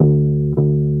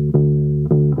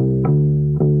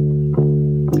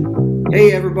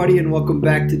Hey, everybody, and welcome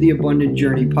back to the Abundant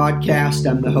Journey podcast.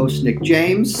 I'm the host, Nick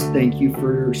James. Thank you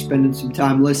for spending some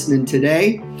time listening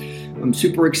today. I'm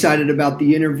super excited about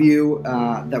the interview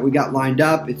that we got lined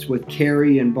up. It's with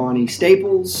Kerry and Bonnie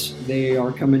Staples. They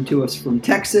are coming to us from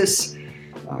Texas.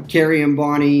 Kerry and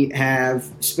Bonnie have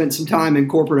spent some time in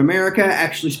corporate America,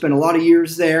 actually spent a lot of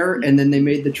years there, and then they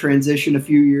made the transition a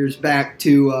few years back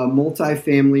to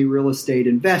multifamily real estate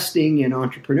investing and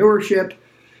entrepreneurship.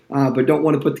 But don't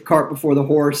want to put the cart before the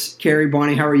horse. Kerry,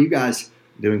 Bonnie, how are you guys?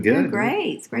 Doing good. Doing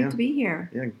great. It's great to be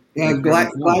here. Yeah, glad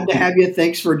to have you.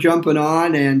 Thanks for jumping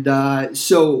on. And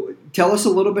so tell us a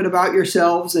little bit about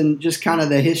yourselves and just kind of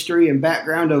the history and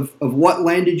background of what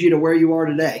landed you to where you are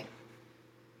today.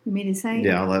 You mean to say?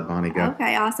 Yeah, I'll let Bonnie go.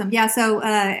 Okay, awesome. Yeah, so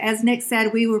as Nick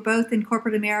said, we were both in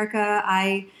corporate America.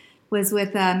 I was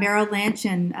with Merrill Lynch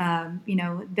and,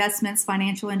 investments,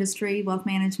 financial industry, wealth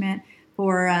management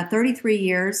for 33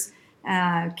 years.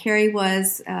 Kerry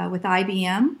was with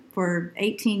IBM for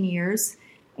 18 years.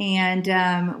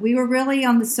 And we were really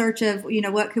on the search of,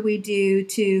 what could we do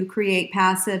to create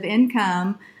passive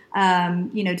income,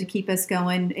 to keep us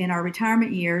going in our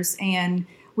retirement years. And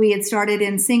we had started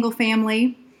in single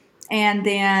family and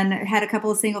then had a couple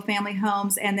of single family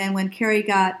homes. And then when Kerry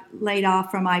got laid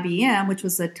off from IBM, which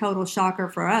was a total shocker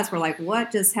for us, we're like, what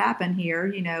just happened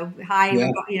here?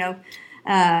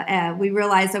 We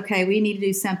realized, okay, we need to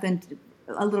do something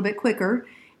a little bit quicker.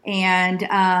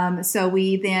 And so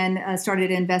we then started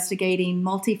investigating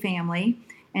multifamily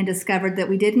and discovered that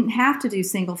we didn't have to do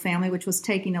single family, which was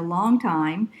taking a long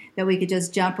time, that we could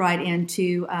just jump right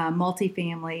into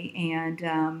multifamily.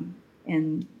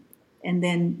 And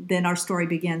then our story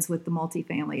begins with the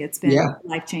multifamily. It's been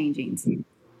life-changing.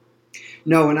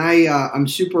 No, and I'm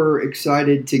super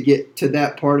excited to get to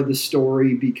that part of the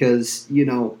story because,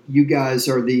 you guys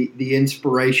are the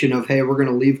inspiration of, hey, we're going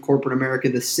to leave corporate America,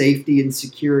 the safety and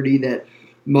security that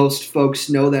most folks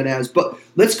know that as. But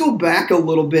let's go back a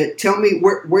little bit. Tell me,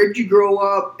 where'd you grow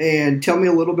up? And tell me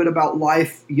a little bit about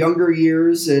life, younger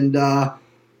years. And,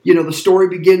 the story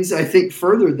begins, I think,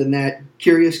 further than that.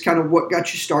 Curious kind of what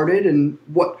got you started and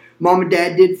what mom and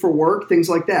dad did for work, things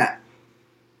like that.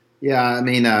 Yeah, I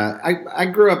mean, I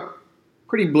grew up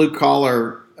pretty blue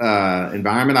collar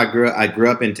environment. I grew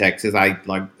up in Texas. I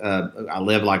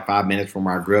live like 5 minutes from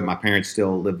where I grew up. My parents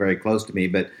still live very close to me,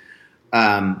 but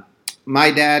my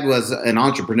dad was an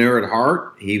entrepreneur at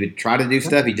heart. He would try to do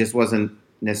stuff. He just wasn't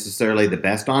necessarily the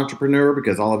best entrepreneur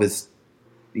because all of his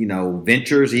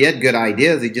ventures. He had good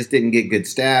ideas. He just didn't get good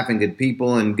staff and good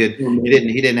people and good.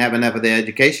 He didn't have enough of the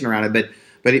education around it.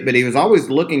 But he was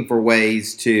always looking for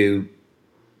ways to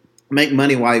make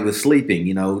money while he was sleeping,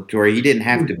 to where he didn't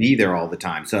have to be there all the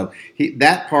time. So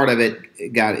that part of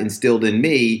it got instilled in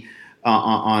me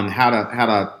on how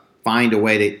to find a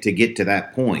way to get to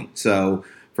that point. So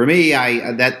for me, I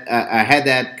had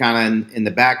that kind of in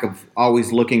the back of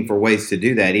always looking for ways to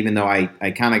do that, even though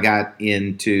I kind of got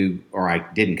into, or I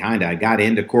didn't kind of, I got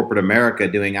into corporate America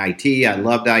doing IT. I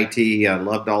loved IT. I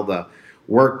loved all the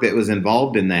work that was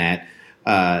involved in that.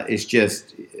 It's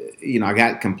just, I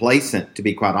got complacent, to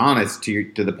be quite honest,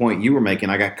 to the point you were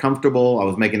making. I got comfortable. I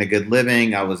was making a good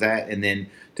living. And then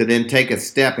to take a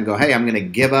step and go, hey, I'm going to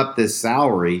give up this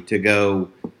salary to go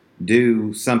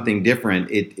do something different.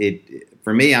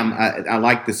 For me, I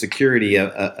like the security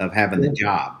of having the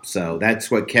job. So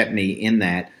that's what kept me in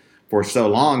that for so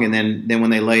long. And then when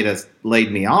they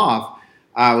laid me off,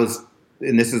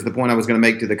 and this is the point I was going to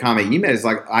make to the comment you made, is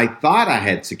like, I thought I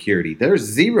had security. There's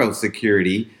zero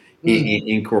security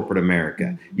in corporate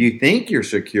America. You think you're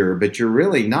secure, but you're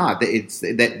really not. It's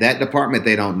that department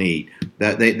they don't need.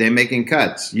 They're making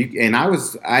cuts.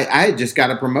 I had just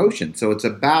got a promotion. So it's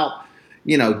about,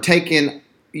 taking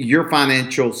your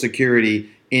financial security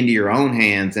into your own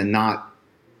hands and not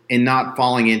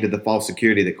falling into the false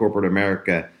security that corporate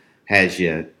America has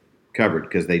you covered,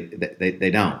 because they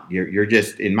don't. You're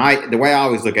just, the way I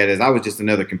always look at it is I was just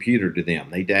another computer to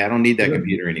them. I don't need that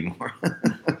computer anymore.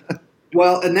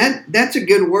 Well, and that's a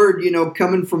good word,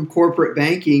 coming from corporate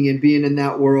banking and being in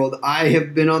that world. I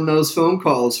have been on those phone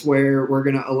calls where we're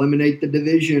going to eliminate the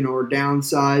division or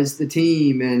downsize the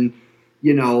team. And,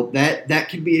 that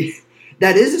could be,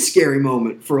 that is a scary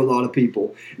moment for a lot of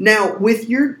people. Now, with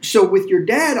your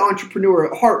dad,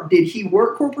 entrepreneur at heart, did he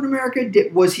work corporate America?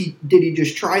 Did he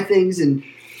just try things,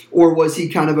 or was he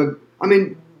kind of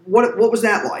what was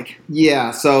that like? Yeah,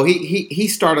 so he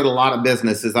started a lot of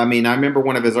businesses. I remember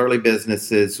one of his early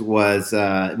businesses was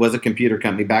a computer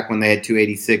company back when they had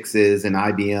 286s and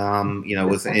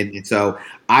IBM. And so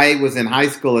I was in high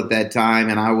school at that time,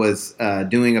 and I was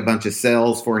doing a bunch of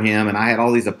sales for him, and I had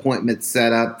all these appointments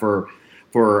set up for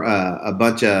for a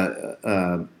bunch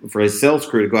of for his sales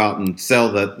crew to go out and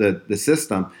sell the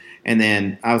system. And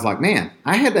then I was like, man,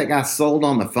 I had that guy sold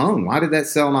on the phone. Why did that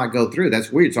sale not go through?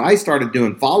 That's weird. So I started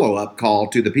doing follow-up call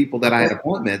to the people that I had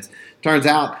appointments. Turns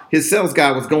out his sales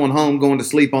guy was going home, going to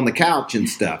sleep on the couch and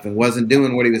stuff, and wasn't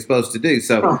doing what he was supposed to do.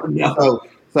 So,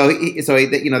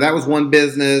 that was one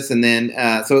business. And then,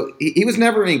 he was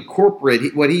never in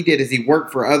corporate. What he did is he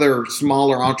worked for other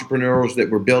smaller entrepreneurs that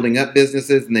were building up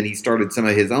businesses. And then he started some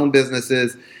of his own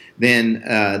businesses. Then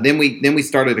we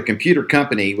started a computer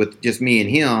company with just me and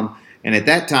him. And at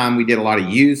that time, we did a lot of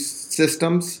used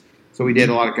systems. So we did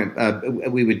a lot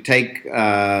of we would take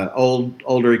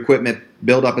older equipment,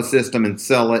 build up a system, and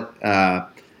sell it.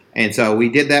 And so we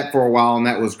did that for a while, and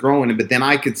that was growing. But then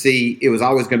I could see it was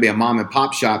always going to be a mom and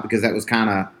pop shop because that was kind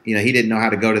of, he didn't know how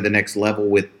to go to the next level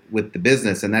with the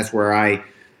business, and that's where I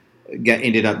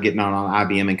ended up getting on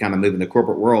IBM and kind of moving the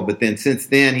corporate world. But then since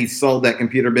then, he sold that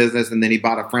computer business, and then he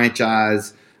bought a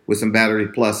franchise with some Battery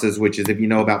Pluses, which is, if you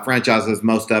know about franchises,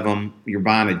 most of them you're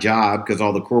buying a job because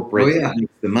all the corporate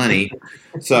needs the money.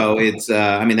 So it's,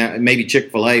 maybe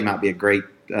Chick-fil-A might be a great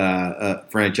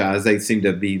franchise. They seem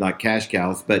to be like cash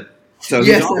cows, but so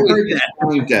he's always been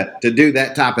trying to do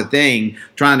that type of thing,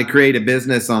 trying to create a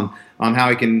business on how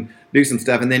he can do some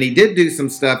stuff. And then he did do some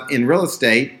stuff in real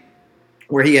estate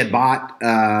where he had bought,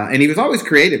 and he was always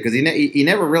creative because he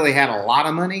never really had a lot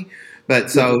of money. But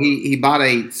so he bought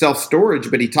a self-storage,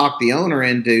 but he talked the owner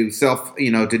into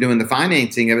to doing the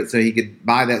financing of it so he could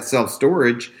buy that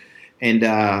self-storage.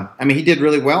 And he did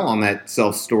really well on that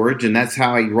self-storage, and that's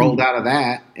how he rolled out of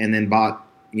that and then bought,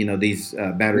 these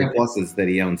Battery Pluses that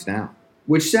he owns now.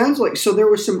 Which sounds like, so there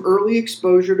was some early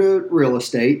exposure to real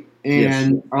estate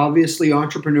and obviously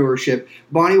entrepreneurship.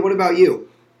 Bonnie, what about you?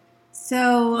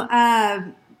 So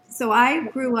I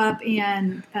grew up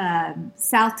in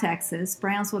South Texas,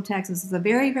 Brownsville, Texas. It's a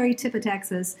very, very tip of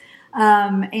Texas.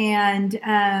 And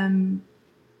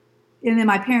then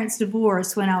my parents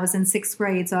divorced when I was in sixth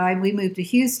grade. So we moved to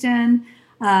Houston,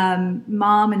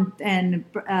 mom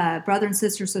and brother and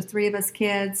sister, so three of us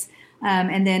kids.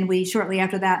 And then we shortly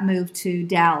after that moved to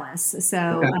Dallas.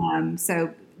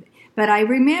 But I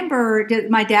remember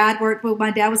my dad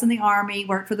was in the Army,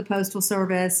 worked for the Postal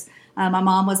Service. My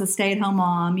mom was a stay-at-home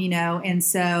mom, and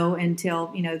so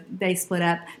until, they split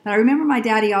up. But I remember my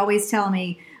daddy always telling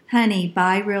me, honey,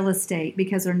 buy real estate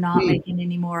because they're not making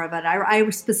any more of it. I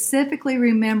specifically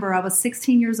remember I was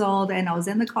 16 years old and I was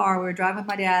in the car. We were driving with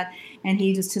my dad, and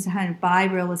he just said, honey, buy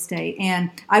real estate. And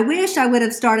I wish I would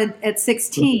have started at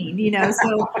 16,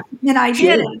 so, and I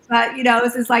didn't. But,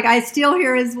 it's just like I still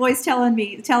hear his voice telling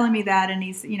me that, and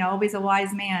he's, always a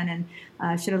wise man, and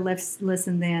should have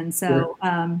listened then. So,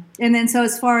 and then so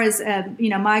as far as,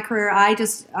 my career, I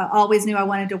just always knew I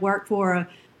wanted to work for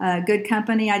a good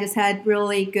company. I just had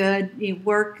really good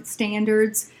work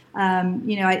standards.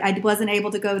 I wasn't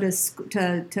able to go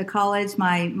to college.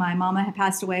 My mama had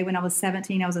passed away when I was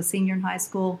 17. I was a senior in high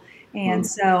school. And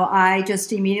so I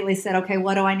just immediately said, okay,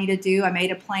 what do I need to do? I made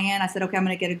a plan. I said, okay, I'm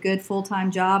going to get a good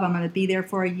full-time job. I'm going to be there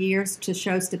for a year to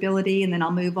show stability, and then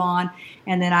I'll move on.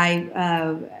 And then at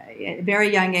a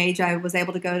very young age, I was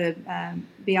able to go to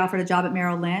be offered a job at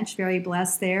Merrill Lynch, very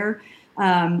blessed there.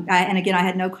 And again, I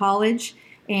had no college.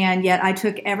 And yet I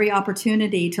took every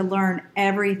opportunity to learn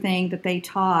everything that they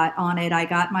taught on it. I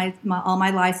got all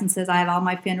my licenses. I have all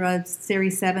my FINRA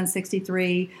Series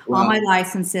 763, all my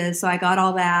licenses. So I got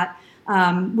all that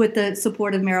with the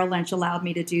support of Merrill Lynch, allowed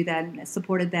me to do that and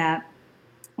supported that.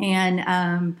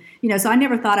 And, so I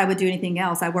never thought I would do anything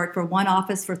else. I worked for one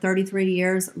office for 33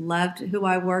 years, loved who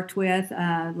I worked with,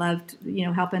 loved,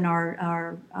 helping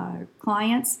our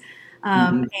clients.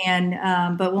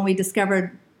 But when we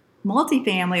discovered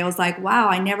multifamily, I was like, wow,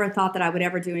 I never thought that I would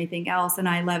ever do anything else, and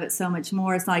I love it so much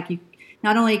more. It's like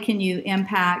not only can you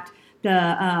impact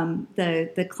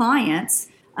the clients,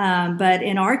 but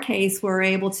in our case, we're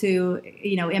able to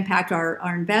impact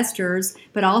our investors,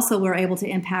 but also we're able to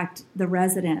impact the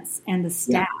residents and the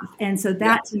staff. And so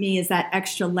that to me is that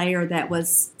extra layer that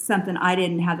was something I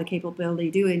didn't have the capability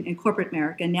to do in corporate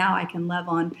America. Now we can love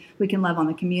on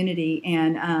the community,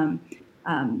 and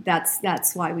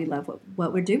that's why we love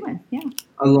what we're doing. Yeah,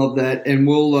 I love that, and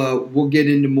we'll get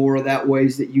into more of that,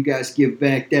 ways that you guys give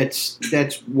back. That's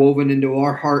woven into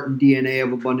our heart and DNA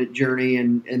of Abundant Journey,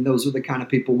 and those are the kind of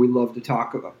people we love to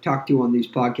talk to on these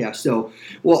podcasts. So,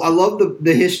 I love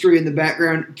the history and the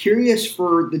background. Curious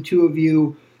for the two of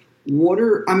you,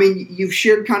 you've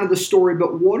shared kind of the story,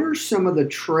 but what are some of the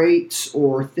traits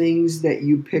or things that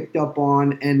you picked up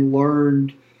on and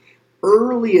learned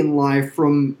early in life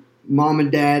from mom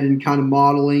and dad and kind of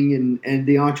modeling and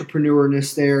the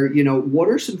entrepreneurness there, what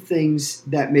are some things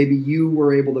that maybe you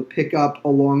were able to pick up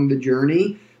along the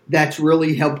journey that's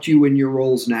really helped you in your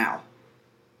roles now?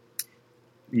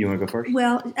 You want to go first?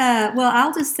 Well,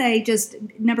 I'll just say, just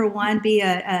number one, be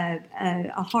a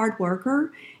hard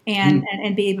worker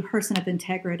and be a person of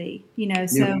integrity.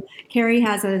 So Kerry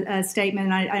has a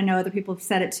statement, and I know other people have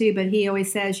said it too, but he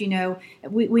always says,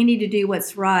 we need to do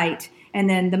what's right, and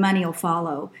then the money will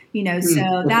follow.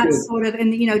 So that's good. Sort of,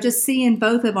 and just seeing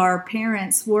both of our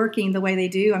parents working the way they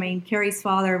do. I mean, Kerry's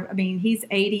father, he's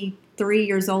 83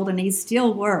 years old and he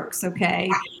still works.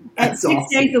 Okay. At 6 awesome.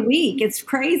 Days a week. It's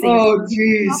crazy. Oh,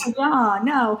 geez. Yeah,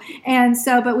 no. And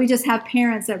so, but we just have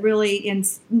parents that really,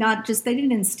 they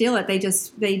didn't instill it. They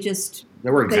lived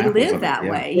that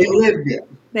way. They lived it.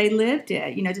 They lived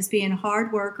it, just being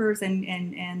hard workers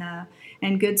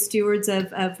and good stewards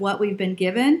of what we've been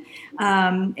given,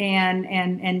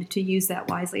 and to use that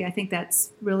wisely. I think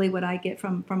that's really what I get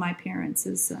from my parents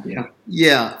is.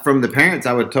 From the parents,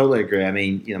 I would totally agree. I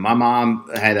mean, my mom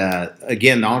had the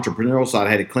entrepreneurial side,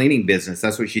 had a cleaning business.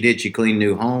 That's what she did. She cleaned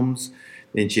new homes.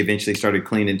 Then she eventually started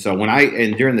cleaning. So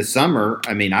during the summer,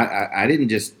 I didn't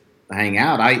just hang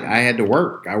out. I had to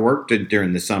work. I worked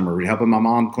during the summer, helping my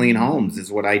mom clean homes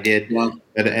is what I did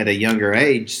at a younger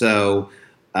age. So,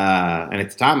 and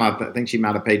at the time, I think she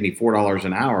might have paid me $4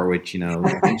 an hour, which,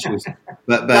 I think she was,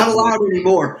 but not allowed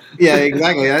anymore. Yeah,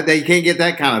 exactly. You can't get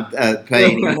that kind of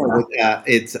pay anymore.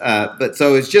 But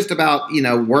so it's just about,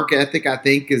 work ethic, I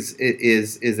think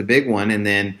is a big one. And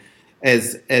then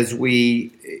as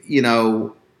we,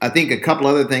 I think a couple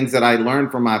other things that I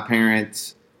learned from my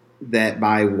parents, that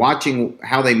by watching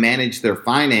how they manage their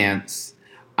finance,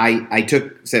 I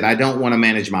said, I don't want to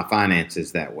manage my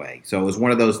finances that way. So it was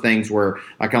one of those things where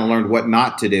I kind of learned what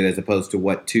not to do as opposed to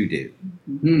what to do.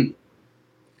 Mm-hmm.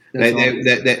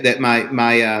 That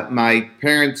my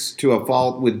parents, to a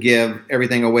fault, would give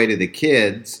everything away to the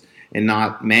kids and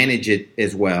not manage it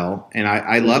as well. And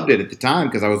I loved it at the time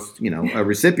because I was, a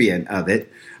recipient of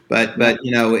it. But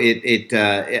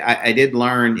I did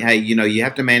learn, hey, you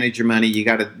have to manage your money. You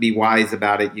got to be wise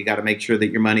about it. You got to make sure that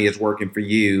your money is working for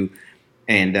you,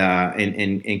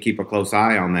 and keep a close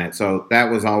eye on that. So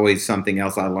that was always something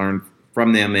else I learned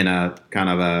from them in a kind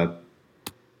of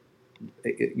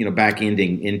back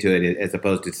ending into it, as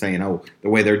opposed to saying, oh, the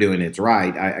way they're doing it's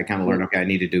right. I kind of learned, okay, I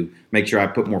needed to make sure I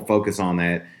put more focus on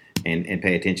that and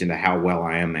pay attention to how well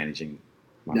I am managing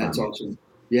my finances. That's awesome.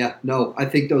 Yeah, no, I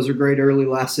think those are great early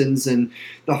lessons, and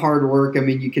the hard work.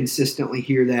 You consistently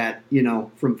hear that,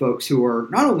 from folks who are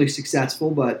not only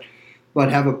successful, but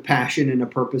have a passion and a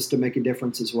purpose to make a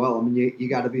difference as well. You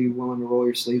got to be willing to roll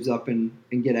your sleeves up and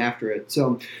get after it.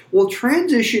 So, well,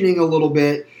 transitioning a little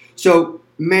bit. So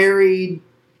married,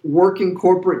 working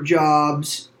corporate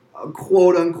jobs,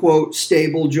 quote unquote,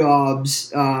 stable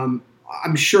jobs. I'm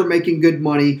sure making good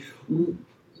money.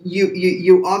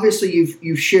 You obviously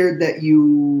you've shared that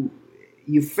you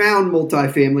found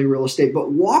multifamily real estate,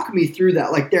 but walk me through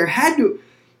that. Like there had to,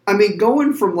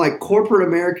 going from like corporate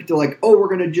America to like, oh, we're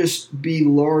going to just be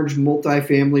large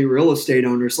multifamily real estate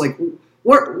owners. Like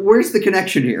where's the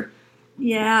connection here?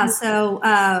 Yeah. So,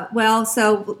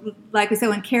 like we said,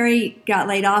 when Kerry got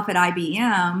laid off at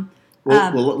IBM,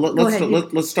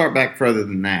 let's start back further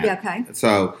than that. Yeah, okay.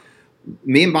 So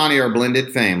me and Bonnie are a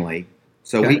blended family.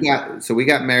 So we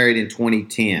got married in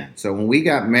 2010. So when we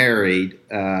got married,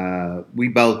 we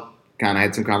both kind of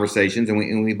had some conversations,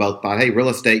 and we both thought, hey, real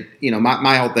estate.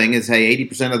 My whole thing is, hey,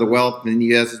 80% of the wealth in the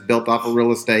U.S. is built off of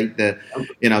real estate.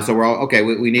 So we're all okay.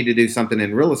 We need to do something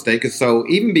in real estate. So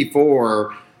even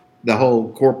before the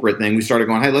whole corporate thing, we started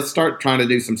going, hey, let's start trying to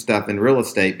do some stuff in real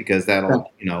estate because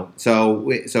that'll,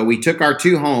 So we took our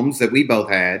two homes that we both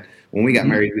had when we got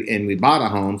married, and we bought a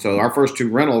home. So our first two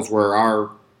rentals were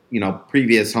our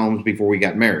previous homes before we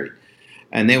got married.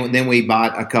 And then we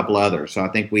bought a couple others. So I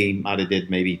think we might have did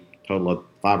maybe total of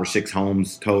 5 or 6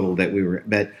 homes total that we were,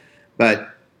 but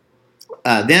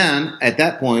then at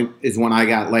that point is when I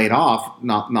got laid off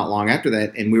not long after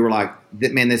that. And we were like,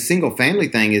 man, this single family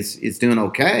thing is doing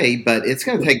okay, but it's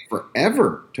going to take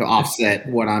forever to offset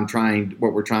what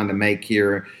we're trying to make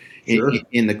here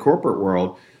in the corporate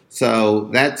world. So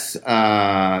that's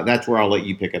where I'll let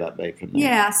you pick it up, Dave. From there.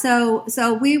 Yeah.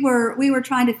 So we were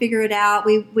trying to figure it out.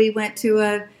 We went to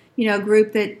a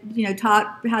group that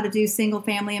taught how to do single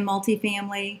family and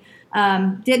multifamily.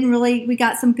 We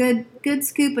got some good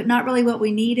scoop, but not really what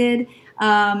we needed.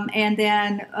 And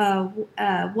then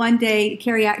one day,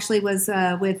 Kerry actually was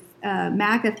with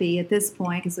McAfee at this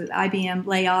point because of the IBM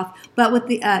layoff. But with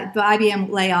the IBM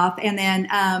layoff, and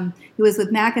then he was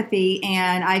with McAfee,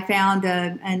 and I found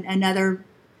another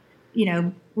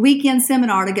weekend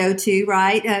seminar to go to,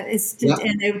 right? Yeah.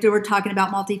 And they were talking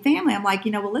about multifamily. I'm like,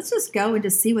 well, let's just go and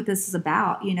just see what this is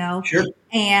about, Sure.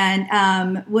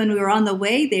 And when we were on the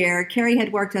way there, Kerry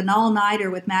had worked an all-nighter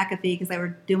with McAfee because they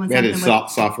were doing something with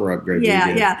software upgrade.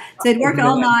 Yeah. So he'd worked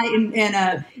all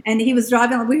night, and he was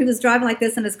driving. We was driving like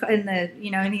this and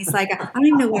he's like, I don't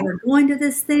even know why we're going to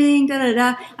this thing. Da da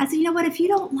da. I said, you know what? If you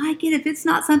don't like it, if it's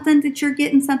not something that you're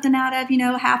getting something out of,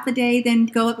 half the day, then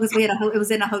go up because it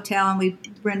was in a hotel and we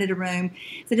rented a room.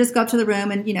 So just go up to the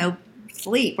room and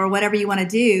sleep or whatever you want to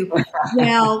do.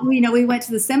 Well, we went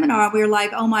to the seminar. We were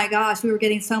like, oh my gosh, we were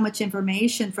getting so much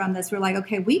information from this. We're like,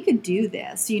 okay, we could do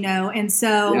this, and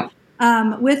so. Yeah.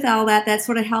 With all that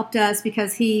sort of helped us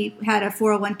because he had a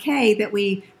 401k that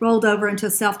we rolled over into a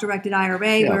self-directed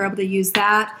IRA. Yeah. We were able to use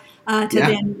that to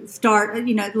then start,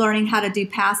 learning how to do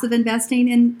passive investing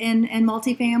in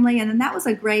multifamily. And then that was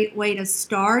a great way to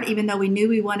start, even though we knew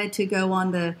we wanted to go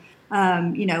on the,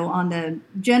 on the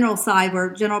general side,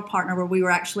 general partner, where we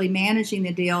were actually managing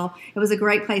the deal. It was a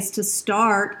great place to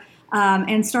start.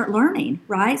 And start learning,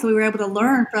 right? So we were able to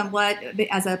learn from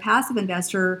as a passive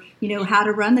investor, how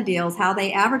to run the deals, how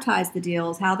they advertise the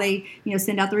deals, how they,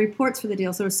 send out the reports for the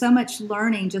deals. So there's so much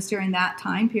learning just during that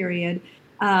time period.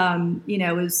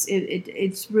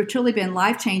 It's truly been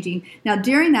life-changing. Now,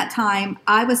 during that time,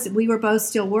 we were both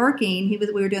still working.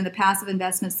 We were doing the passive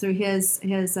investments through his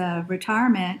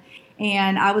retirement.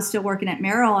 And I was still working at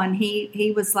Merrill, and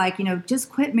he was like, just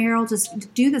quit Merrill,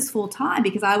 just do this full time,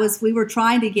 because we were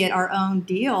trying to get our own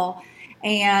deal,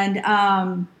 and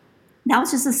that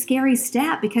was just a scary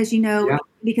step because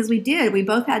because we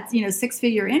both had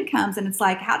 6-figure incomes, and it's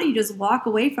like, how do you just walk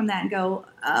away from that and go,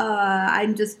 I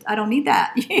don't need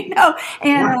that,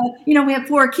 and we have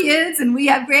 4 kids and we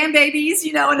have grandbabies,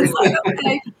 and it's like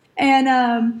okay,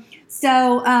 and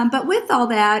but with all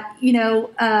that,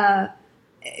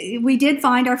 we did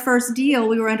find our first deal.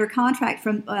 We were under contract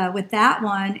with that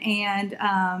one, and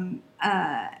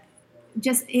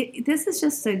this is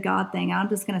just a God thing. I'm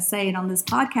just going to say it on this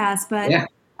podcast, but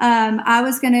I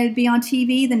was going to be on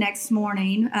TV the next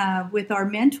morning with our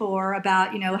mentor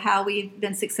about how we've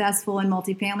been successful in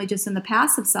multifamily, just in the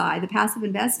passive side, the passive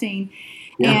investing.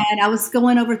 Yeah. And I was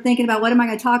going over thinking about what am I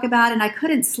going to talk about, and I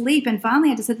couldn't sleep. And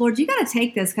finally, I just said, Lord, you got to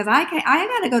take this because I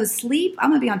got to go to sleep. I'm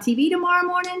going to be on TV tomorrow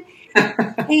morning.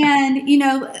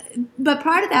 And, but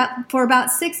prior to that, for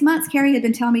about 6 months, Kerry had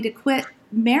been telling me to quit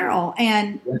Merrill.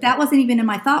 And that wasn't even in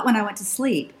my thought when I went to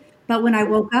sleep. But when I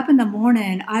woke up in the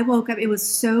morning, it was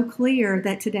so clear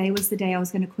that today was the day I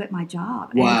was going to quit my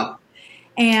job. Wow.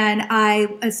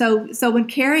 And so when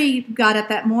Kerry got up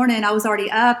that morning, I was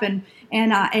already up, and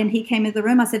he came into the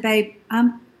room. I said, babe,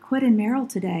 I'm quitting Merrill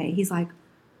today. He's like,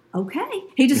 okay.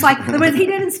 He just he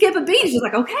didn't skip a beat. He's just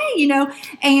like, okay,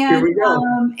 and here we go.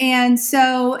 And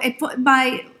so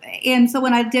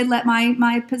when I did let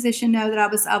my position know that I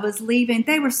was leaving,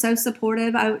 they were so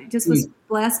supportive. I just was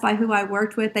blessed by who I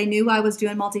worked with. They knew I was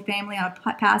doing multifamily on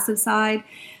a passive side.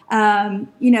 So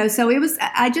it was.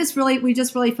 We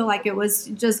just really feel like it was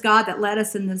just God that led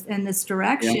us in this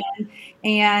direction. Yeah.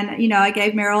 And I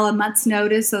gave Merrill a month's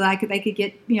notice so that they could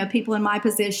get people in my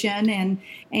position, and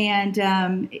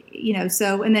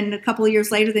then a couple of years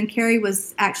later, then Kerry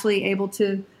was actually able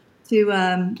to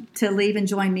leave and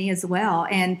join me as well.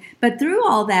 But through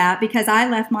all that, because I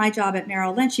left my job at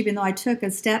Merrill Lynch, even though I took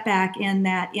a step back in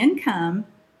that income,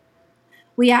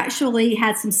 we actually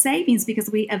had some savings because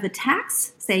of the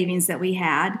tax savings that we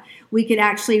had. We could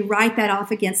actually write that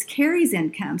off against Kerry's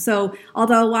income. So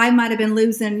although I might have been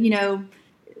losing,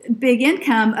 big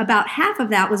income, about half of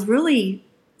that was really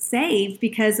saved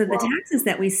because of the taxes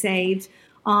that we saved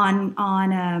on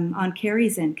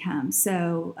Kerry's income.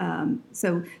 So it's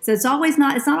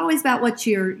not always about what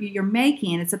you're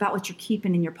making. It's about what you're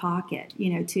keeping in your pocket,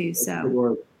 too.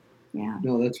 So. Yeah.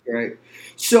 No, that's great.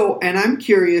 So, and I'm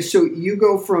curious, so you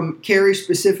go from Kerry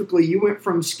specifically, you went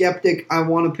from skeptic, I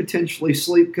want to potentially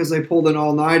sleep because I pulled an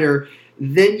all-nighter,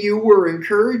 then you were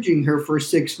encouraging her for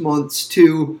 6 months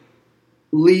to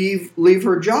leave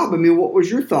her job. I mean, what was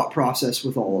your thought process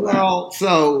with all of that? Well,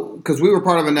 so, because we were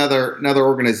part of another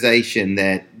organization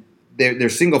that their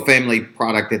single family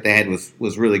product that they had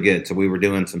was really good. So we were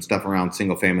doing some stuff around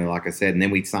single family, like I said, and then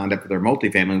we signed up for their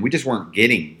multifamily. We just weren't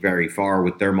getting very far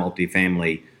with their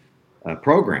multifamily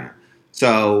program.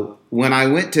 So when I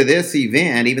went to this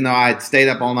event, even though I had stayed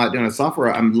up all night doing a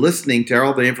software, I'm listening to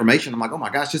all the information. I'm like, oh my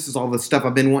gosh, this is all the stuff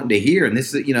I've been wanting to hear. And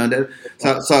this is,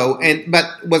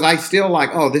 but was I still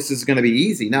like, oh, this is going to be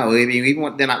easy? No, I mean,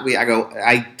 even then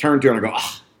I turned to her and I go,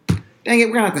 dang it,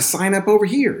 we're going to have to sign up over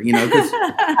here,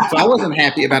 so I wasn't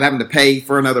happy about having to pay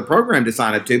for another program to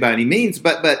sign up to by any means.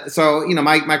 But so,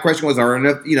 my question was, are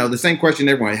enough, the same question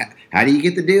to everyone, how do you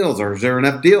get the deals? Or is there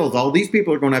enough deals? All these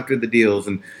people are going after the deals.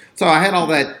 And so I had all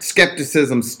that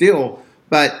skepticism still,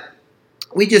 but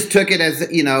we just took it as,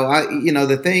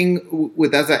 the thing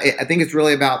with us, I think it's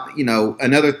really about,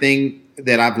 another thing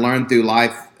that I've learned through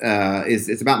life is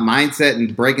it's about mindset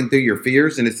and breaking through your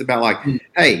fears. And it's about like,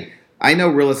 hey, I know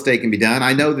real estate can be done.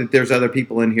 I know that there's other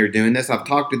people in here doing this. I've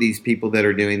talked to these people that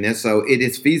are doing this. So it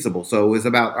is feasible. So it was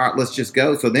about, all right, let's just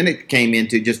go. So then it came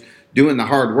into just doing the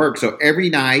hard work. So every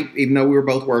night, even though we were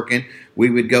both working,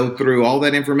 we would go through all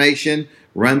that information,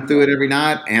 run through it every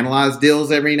night, analyze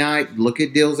deals every night, look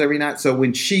at deals every night. So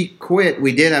when she quit,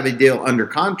 we did have a deal under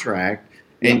contract,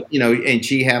 and and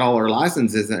she had all her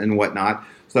licenses and whatnot.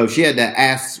 So she had to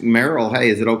ask Merrill, hey,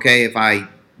 is it okay if I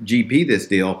GP this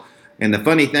deal? And the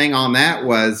funny thing on that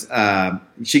was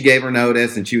she gave her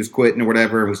notice and she was quitting or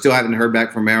whatever. And we still haven't heard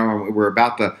back from Merrill. We were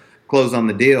about to close on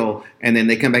the deal. And then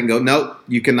they come back and go, nope,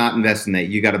 you cannot invest in that.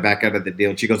 You got to back out of the deal.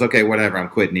 And she goes, okay, whatever. I'm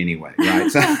quitting anyway.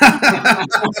 Right. So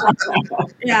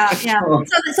yeah.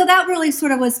 So that really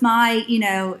sort of was my,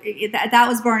 that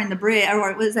was burning the bridge, or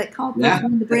what was it called? Yeah.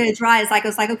 Burning the bridge, right? It's like,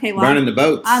 okay, well, burning the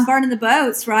boats. I'm burning the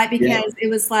boats, right? Because it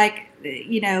was like,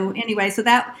 anyway, so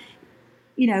that,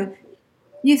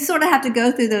 you sort of have to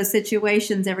go through those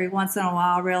situations every once in a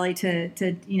while, really, to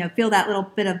feel that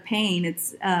little bit of pain.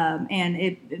 It's and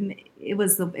it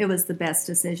was the best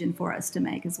decision for us to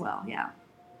make as well. Yeah.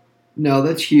 No,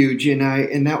 that's huge,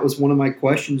 and that was one of my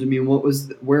questions. I mean,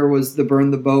 where was the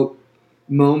burn the boat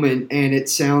moment? And it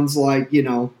sounds like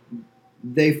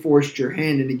they forced your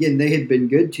hand, and again, they had been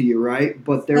good to you, right?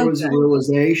 But there was a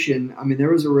realization. I mean,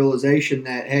 there was a realization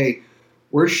that, hey,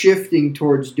 we're shifting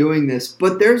towards doing this.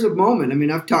 But there's a moment. I mean,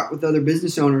 I've talked with other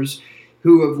business owners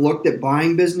who have looked at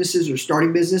buying businesses or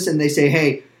starting business, and they say,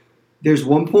 hey, there's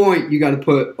one point you got to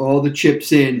put all the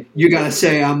chips in. You got to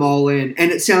say, I'm all in. And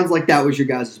it sounds like that was your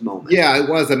guys' moment. Yeah, it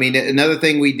was. I mean, another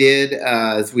thing we did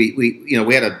is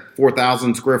we had a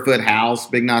 4,000 square foot house,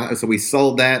 so we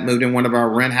sold that, moved in one of our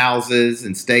rent houses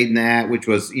and stayed in that, which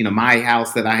was, my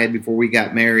house that I had before we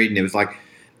got married. And it was like,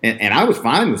 and I was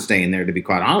fine with staying there, to be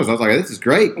quite honest. I was like, this is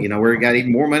great. We got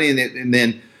even more money in it. And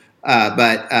then,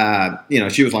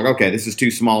 she was like, okay, this is too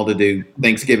small to do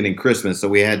Thanksgiving and Christmas. So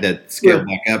we had to scale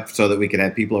back up so that we could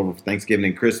have people over for Thanksgiving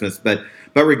and Christmas. But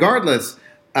regardless,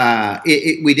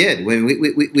 we did. When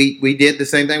we did the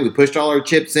same thing. We pushed all our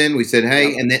chips in. We said,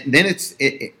 hey, and then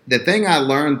the thing I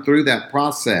learned through that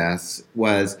process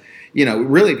was,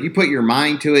 really, if you put your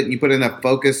mind to it and you put enough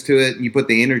focus to it and you put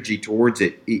the energy towards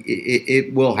it,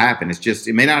 it will happen. It's just,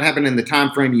 it may not happen in the time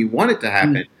frame you want it to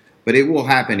happen, but it will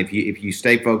happen if you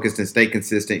stay focused and stay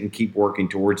consistent and keep working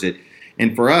towards it.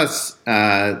 And for us,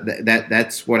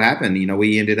 that's what happened.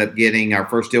 We ended up getting, our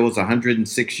first deal was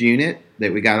 106 unit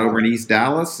that we got over in East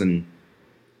Dallas, and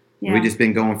we've just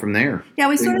been going from there. Yeah,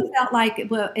 we sort of felt like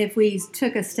if we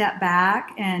took a step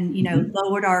back and,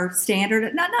 lowered our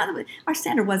standard, not our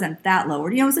standard wasn't that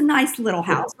lowered. It was a nice little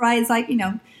house, right? It's like,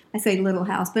 I say little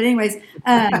house, but anyways,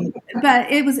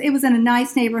 but it was in a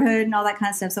nice neighborhood and all that kind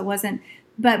of stuff. So it wasn't,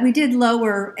 but we did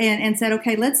lower and said,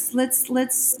 okay, let's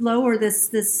lower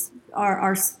this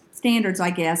our standards,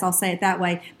 I guess I'll say it that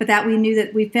way, but that we knew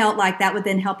that we felt like that would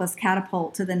then help us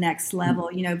catapult to the next level,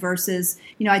 versus,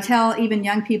 I tell even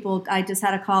young people, I just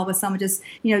had a call with someone, just,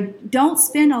 don't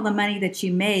spend all the money that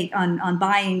you make on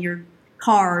buying your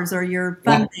cars or your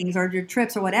fun things or your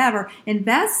trips or whatever.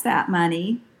 Invest that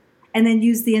money and then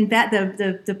use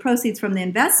the proceeds from the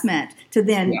investment to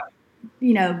then,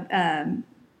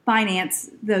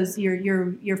 finance those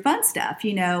your fun stuff,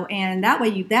 and that way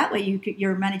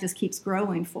your money just keeps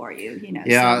growing for you,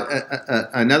 Yeah, so.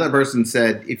 Another person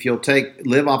said if you'll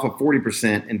live off of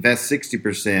 40%, invest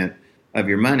 60% of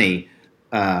your money,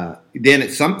 then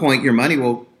at some point your money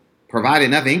will provide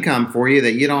enough income for you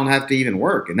that you don't have to even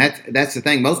work. And that's the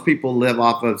thing. Most people live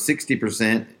off of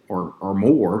 60% or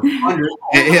more. 120%.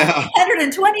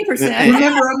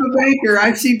 Remember, I'm a banker.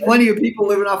 I've seen plenty of people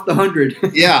living off the 100.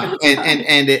 Yeah,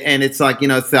 and it's like,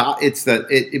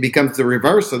 it becomes the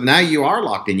reverse. So now you are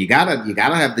locked in. You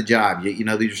gotta have the job.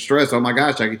 You're stressed. Oh my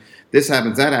gosh, this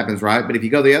happens, that happens, right? But if you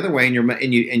go the other way and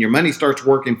your money starts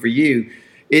working for you,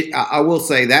 I will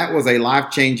say that was a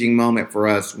life-changing moment for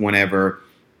us whenever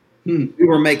we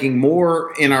were making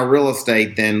more in our real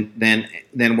estate than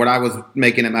what I was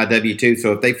making at my W-2.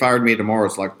 So if they fired me tomorrow,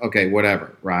 it's like, okay,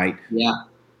 whatever, right? Yeah.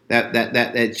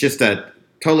 That it's just a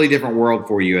totally different world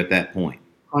for you at that point.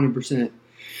 100%.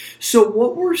 So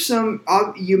what were some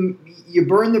you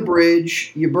burned the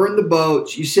bridge, you burned the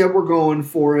boats, you said we're going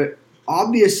for it.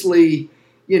 obviously,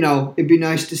 it'd be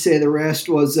nice to say the rest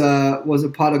was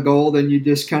a pot of gold, and you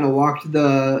just kind of walked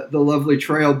the lovely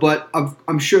trail. But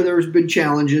I'm sure there's been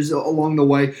challenges along the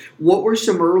way. What were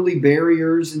some early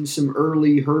barriers and some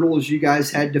early hurdles you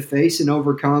guys had to face and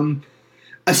overcome,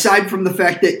 aside from the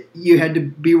fact that you had to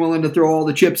be willing to throw all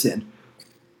the chips in?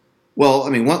 Well, I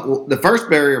mean, the first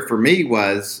barrier for me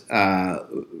was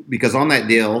because on that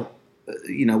deal,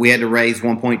 we had to raise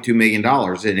 $1.2 million,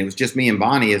 and it was just me and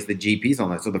Bonnie as the GPs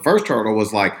on that. So the first hurdle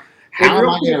was like, how am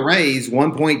I going to raise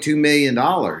 $1.2 million?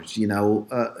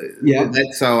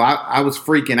 So I was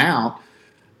freaking out.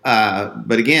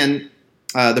 But again,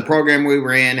 the program we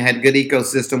were in had a good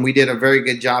ecosystem. We did a very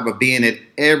good job of being at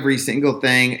every single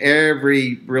thing,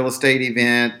 every real estate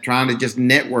event, trying to just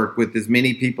network with as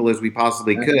many people as we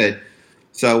possibly could.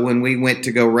 So when we went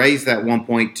to go raise that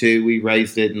 1.2, we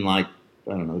raised it in like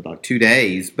 2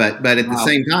 days. But at the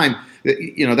same time,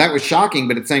 that was shocking.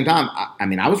 But at the same time,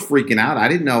 I was freaking out. I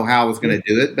didn't know how I was going to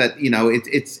do it. But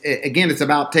it's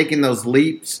about taking those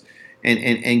leaps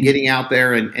and getting out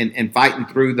there and fighting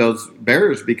through those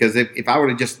barriers. Because if I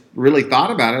would have just really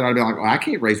thought about it, I'd be like, I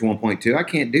can't raise 1.2. I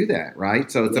can't do that, right?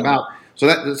 So it's about so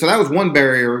that was one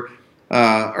barrier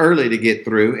early to get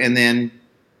through, and then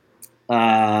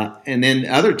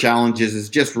other challenges is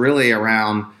just really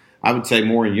around, I would say,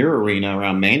 more in your arena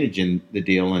around managing the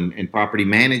deal and property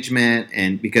management.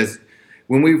 And because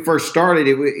when we first started,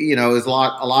 it was a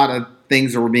lot of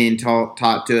things that were being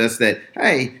taught to us that,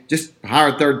 hey, just hire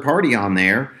a third party on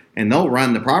there and they'll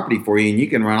run the property for you and you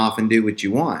can run off and do what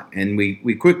you want. And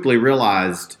we quickly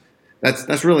realized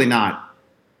that's really not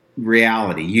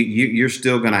reality. You're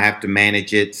still going to have to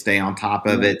manage it, stay on top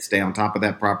of it, stay on top of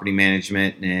that property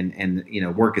management,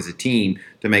 and work as a team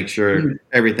to make sure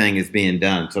everything is being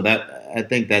done. So that, I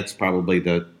think that's probably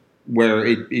where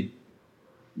it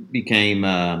became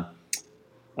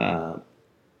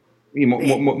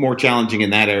more challenging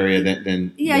in that area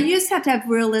than you just have to have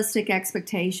realistic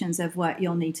expectations of what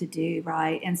you'll need to do,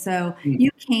 right? And so you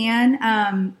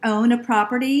can own a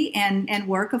property and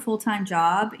work a full-time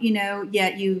job,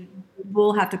 yet you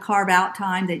will have to carve out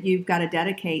time that you've got to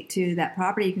dedicate to that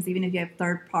property, because even if you have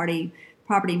third-party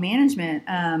property management,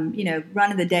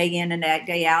 running the day in and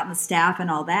day out and the staff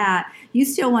and all that, you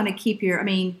still want to keep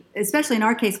especially in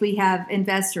our case, we have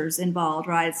investors involved,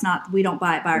 right? It's not, we don't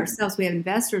buy it by ourselves. We have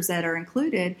investors that are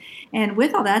included. And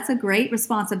with all that, it's a great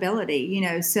responsibility,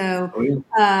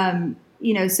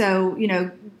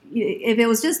 if it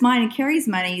was just mine and Kerry's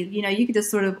money, you could just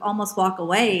sort of almost walk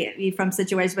away from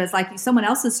situations, but it's like someone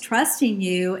else is trusting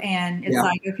you, and it's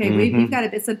like, okay, we've got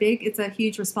it's a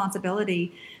huge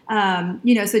responsibility.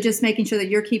 So just making sure that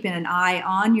you're keeping an eye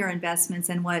on your investments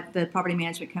and what the property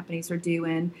management companies are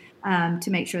doing, to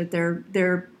make sure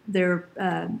that they're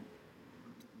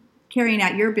carrying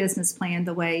out your business plan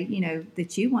the way,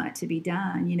 that you want it to be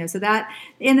done, so that,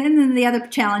 and then the other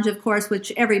challenge, of course,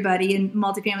 which everybody in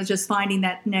multifamily is just finding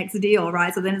that next deal,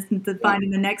 right? So then it's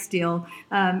finding the next deal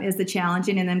is the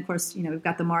challenging. And then, of course, we've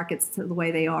got the markets the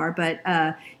way they are, but,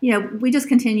 we just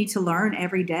continue to learn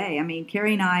every day.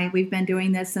 Kerry and I, we've been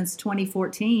doing this since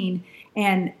 2014,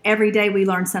 and every day we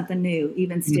learn something new,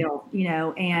 even still,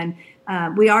 and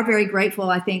we are very grateful,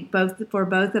 I think, for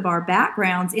both of our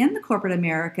backgrounds in the corporate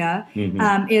America,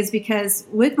 is because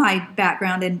with my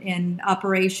background in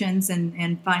operations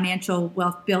and financial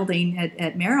wealth building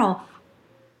at Merrill,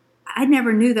 I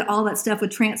never knew that all that stuff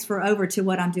would transfer over to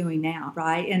what I'm doing now,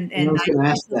 right? And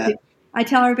I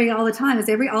tell everybody all the time,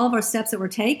 all of our steps that we're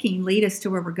taking lead us to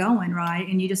where we're going, right?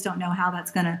 And you just don't know how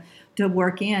that's going to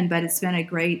work in, but it's been a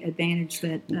great advantage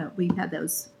that we've had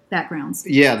those backgrounds.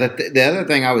 Yeah, the other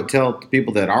thing I would tell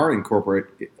people that are in corporate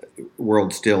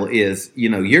world still is,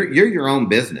 you're your own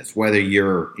business, whether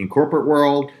you're in corporate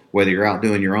world, whether you're out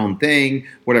doing your own thing,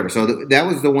 whatever. So that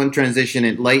was the one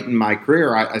transition late in my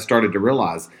career I started to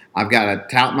realize I've got to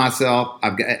tout myself.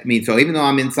 So even though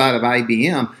I'm inside of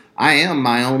IBM, I am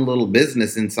my own little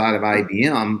business inside of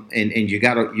IBM, and you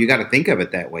got to think of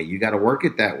it that way. You got to work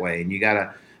it that way, and you got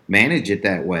to manage it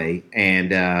that way.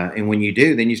 And when you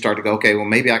do, then you start to go, okay, well,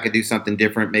 maybe I could do something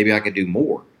different. Maybe I could do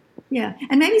more. Yeah.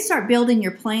 And maybe start building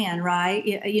your plan, right?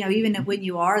 Even when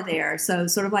you are there. So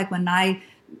sort of like when I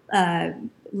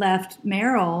left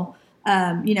Merrill,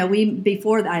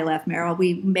 before I left Merrill,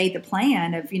 we made the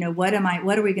plan of, what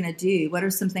are we going to do? What are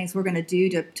some things we're going to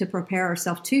do to prepare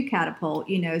ourselves to catapult,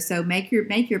 so make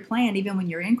your plan, even when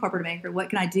you're in corporate America. What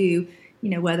can I do?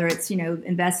 Whether it's,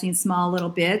 investing small little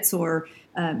bits or,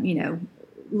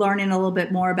 learning a little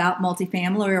bit more about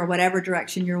multifamily or whatever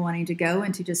direction you're wanting to go,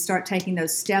 and to just start taking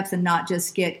those steps and not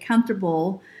just get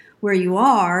comfortable where you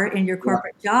are in your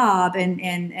corporate job,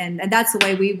 and that's the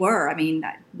way we were. I mean,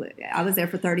 I was there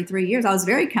for 33 years. I was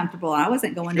very comfortable. I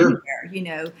wasn't going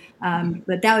anywhere,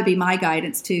 but that would be my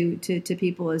guidance to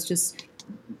people, is just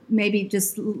maybe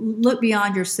just look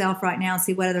beyond yourself right now and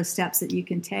see what other steps that you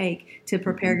can take to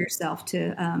prepare yourself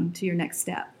to your next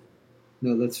step.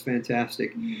 No, that's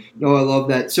fantastic. No, I love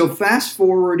that. So fast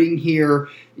forwarding here,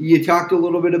 you talked a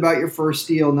little bit about your first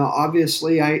deal. Now,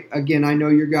 obviously, I know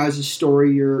your guys'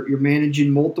 story. You're managing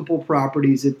multiple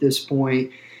properties at this point.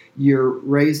 You're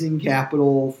raising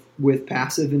capital with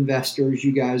passive investors.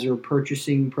 You guys are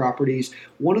purchasing properties.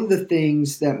 One of the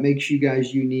things that makes you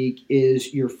guys unique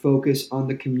is your focus on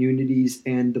the communities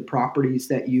and the properties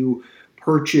that you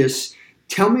purchase.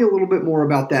 Tell me a little bit more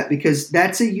about that, because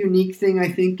that's a unique thing, I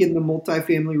think, in the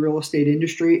multifamily real estate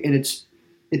industry, and it's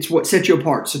what sets you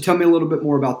apart. So tell me a little bit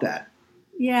more about that.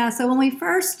 Yeah, so when we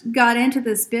first got into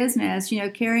this business,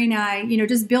 Kerry and I,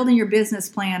 just building your business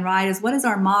plan, right, is what is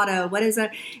our motto? What is it?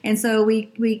 And so we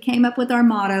came up with our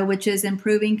motto, which is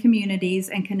improving communities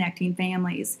and connecting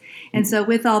families. And so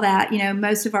with all that,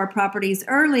 most of our properties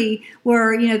early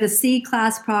were, the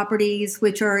C-class properties,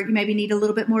 which are maybe need a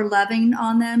little bit more loving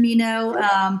on them,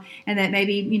 and that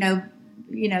maybe,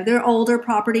 they're older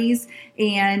properties.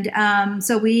 And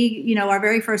so we, our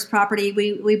very first property,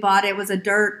 we bought, it was a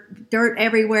dirt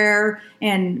everywhere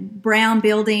and brown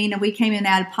building. And we came in and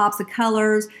added pops of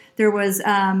colors. There was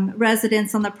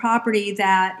residents on the property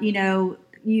that, you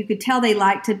could tell they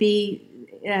liked to be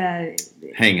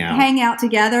hang out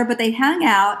together, but they hung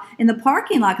out in the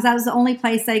parking lot because that was the only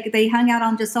place they hung out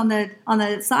on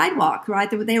the sidewalk, right?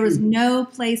 There was no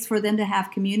place for them to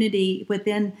have community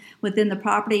within the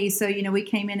property. So we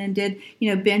came in and did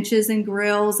benches and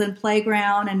grills and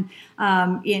playground and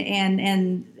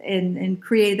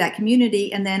created that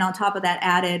community, and then on top of that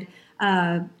added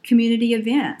community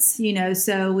events.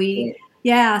 So we.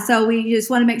 Yeah, so we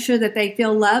just want to make sure that they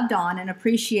feel loved on and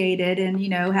appreciated, and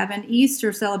having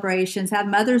Easter celebrations, have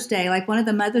Mother's Day. Like one of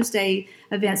the Mother's Day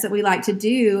events that we like to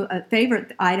do,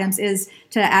 favorite items, is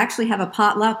to actually have a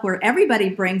potluck where everybody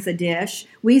brings a dish.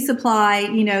 We supply,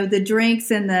 the drinks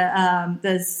and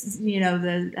the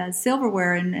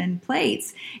silverware and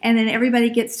plates, and then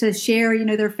everybody gets to share,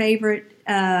 their favorite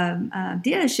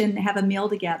dish and have a meal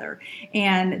together.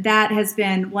 And that has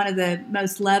been one of the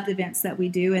most loved events that we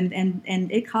do, and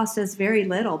it costs us very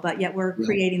little, but yet we're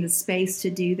creating the space to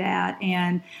do that.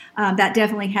 And that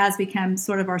definitely has become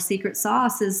sort of our secret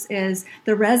sauce, is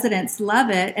the residents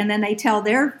love it, and then they tell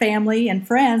their family and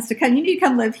friends to come, you need to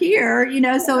come live here,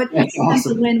 so it becomes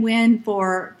awesome. A win-win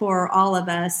for all of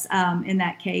us in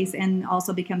that case, and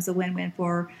also becomes a win-win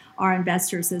for our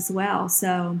investors as well.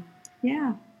 So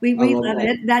yeah. We love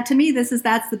it. That to me, that's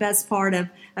the best part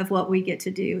of what we get to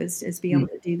do is be able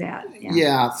to do that.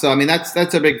 Yeah. So I mean,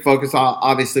 that's a big focus.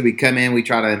 Obviously, we come in, we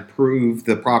try to improve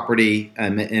the property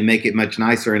and make it much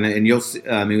nicer. And you'll see,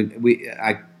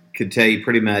 I could tell you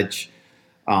pretty much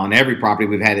on every property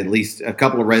we've had at least a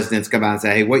couple of residents come out and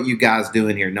say, "Hey, what you guys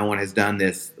doing here? No one has done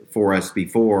this for us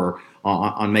before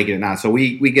on making it nice." So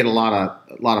we get a lot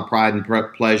of pride and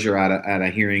pleasure out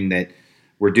of hearing that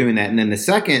we're doing that. And then the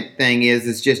second thing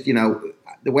is just, the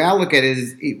way I look at it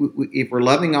is if we're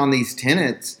loving on these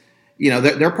tenants,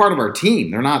 they're part of our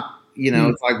team. They're not,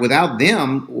 it's like without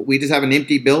them, we just have an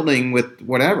empty building with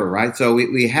whatever, right? So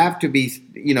we have to be,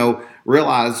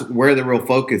 realize where the real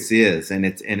focus is. And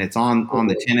it's on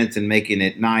the tenants and making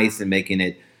it nice and making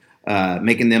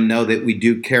them know that we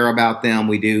do care about them.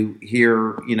 We do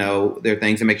hear, their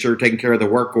things, and make sure we're taking care of the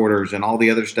work orders and all the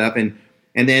other stuff.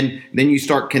 And then you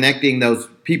start connecting those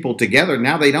people together.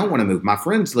 Now they don't want to move. My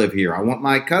friends live here. I want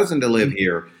my cousin to live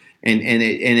here, and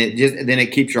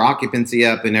it keeps your occupancy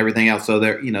up and everything else. So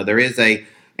there is a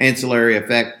ancillary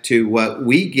effect to what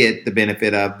we get the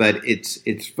benefit of, but it's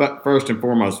first and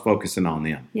foremost focusing on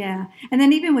them. Yeah, and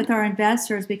then even with our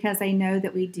investors, because they know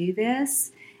that we do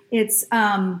this, it's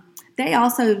they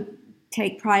also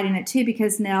take pride in it too,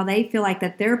 because now they feel like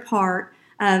that they're part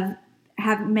of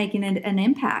making an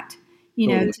impact.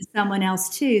 To someone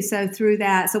else too. So through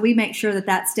that, so we make sure that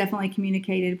that's definitely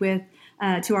communicated with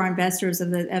to our investors of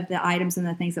the items and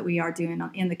the things that we are doing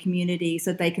in the community,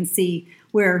 so that they can see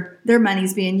where their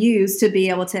money's being used to be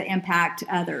able to impact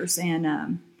others.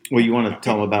 And well, you want to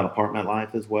tell them about Apartment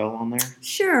Life as well on there?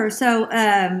 Sure. So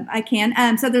I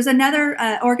can. So there's another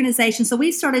organization. So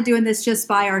we started doing this just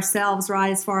by ourselves,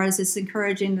 right, as far as just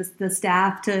encouraging the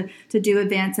staff to do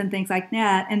events and things like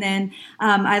that. And then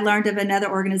I learned of another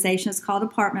organization. It's called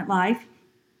Apartment Life.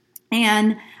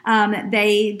 And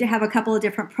they have a couple of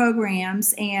different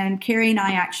programs, and Kerry and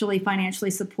I actually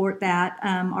financially support that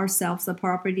ourselves. The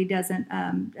property doesn't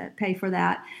pay for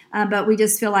that, but we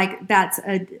just feel like that's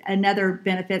another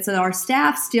benefit. So our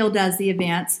staff still does the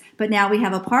events, but now we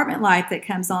have Apartment Life that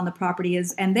comes on the property,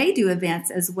 and they do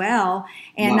events as well.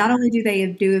 And Wow. not only do they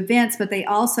do events, but they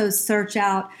also search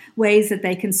out ways that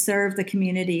they can serve the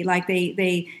community. Like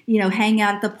they hang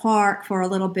out at the park for a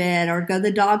little bit, or go to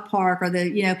the dog park, or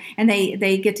and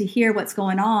they get to hear what's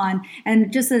going on.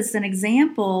 And just as an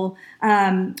example,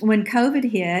 when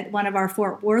COVID hit, one of our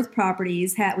Fort Worth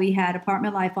properties we had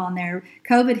Apartment Life on there.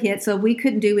 COVID hit, so we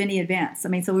couldn't do any events.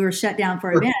 So we were shut down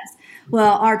for events.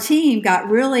 Well, our team got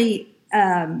really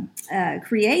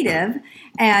creative,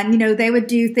 and they would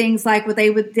do things like what they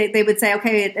would say,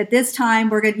 okay, at this time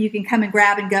you can come and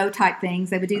grab and go type things.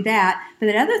 They would do that. But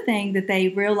the other thing that they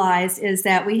realized is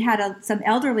that we had some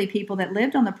elderly people that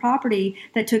lived on the property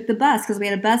that took the bus, because we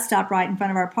had a bus stop right in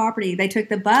front of our property. They took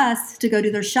the bus to go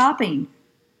do their shopping.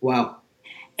 Wow.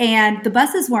 And the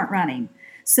buses weren't running.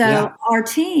 So our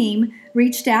team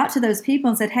reached out to those people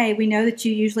and said, hey, we know that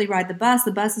you usually ride the bus.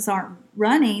 The buses aren't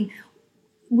running.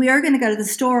 We are going to go to the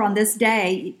store on this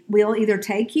day. We'll either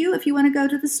take you if you want to go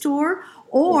to the store,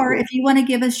 or if you want to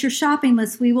give us your shopping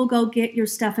list, we will go get your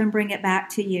stuff and bring it back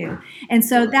to you. And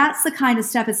so that's the kind of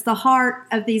stuff. It's the heart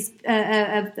of these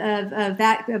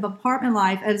of Apartment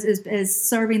Life is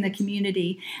serving the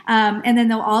community. And then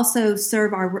they'll also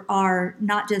serve our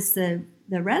not just the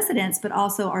residents, but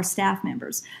also our staff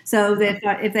members. So that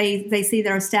if they see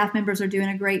that our staff members are doing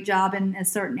a great job in a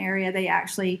certain area, they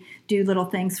actually do little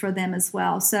things for them as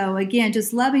well. So again,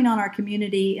 just loving on our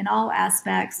community in all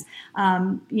aspects,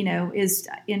 is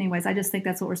anyways, I just think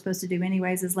that's what we're supposed to do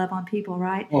anyways, is love on people,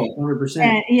 right? Oh, 100%.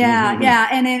 And, yeah.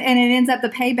 And it ends up the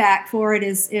payback for it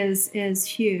is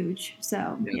huge.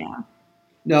 So, yeah.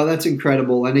 No, that's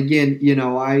incredible. And again,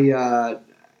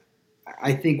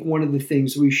 I think one of the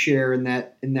things we share in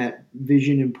that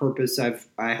vision and purpose,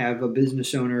 I have a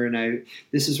business owner, and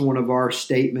this is one of our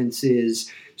statements,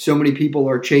 is so many people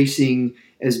are chasing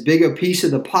as big a piece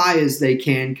of the pie as they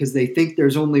can because they think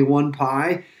there's only one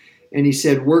pie. And he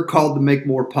said, we're called to make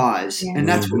more pies. Yes. And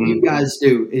that's what you guys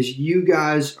do, is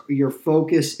your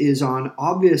focus is on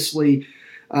obviously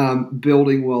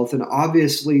building wealth and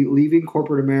obviously leaving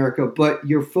corporate America, but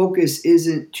your focus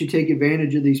isn't to take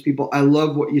advantage of these people. I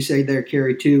love what you say there,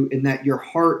 Kerry, too, in that your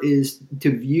heart is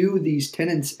to view these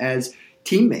tenants as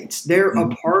teammates. They're a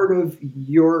part of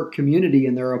your community,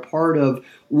 and they're a part of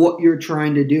what you're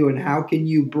trying to do, and how can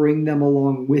you bring them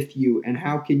along with you, and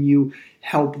how can you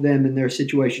help them in their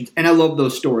situations. And I love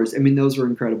those stories. I mean, those are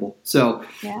incredible. So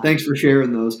thanks for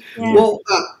sharing those. Yeah. Well,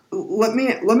 let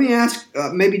me ask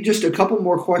maybe just a couple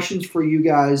more questions for you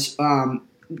guys.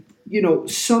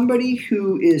 Somebody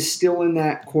who is still in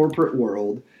that corporate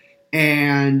world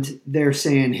and they're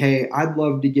saying, hey, I'd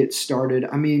love to get started.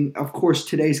 I mean, of course,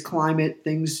 today's climate,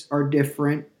 things are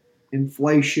different.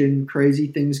 Inflation, crazy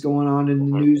things going on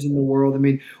in the news in the world. I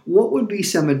mean, what would be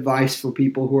some advice for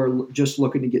people who are just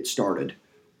looking to get started?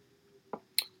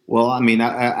 Well, I mean,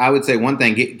 I would say one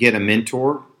thing: get a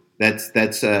mentor. That's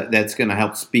going to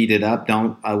help speed it up.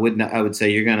 I would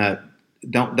say you're gonna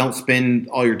don't spend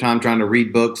all your time trying to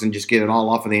read books and just get it all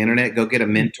off of the internet. Go get a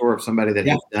mentor of somebody that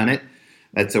has done it.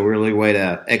 That's a really way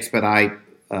to expedite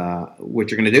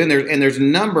what you're going to do. And there's a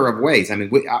number of ways. I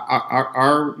mean,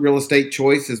 our real estate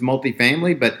choice is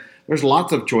multifamily, but there's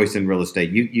lots of choice in real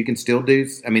estate. You can still do.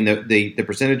 I mean, the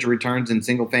percentage of returns in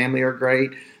single family are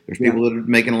great. There's people that are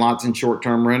making lots in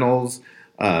short-term rentals.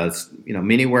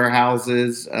 Mini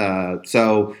warehouses.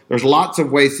 So there's lots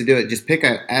of ways to do it. Just pick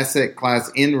an asset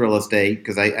class in real estate,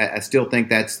 because I still think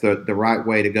that's the right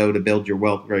way to go to build your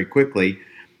wealth very quickly,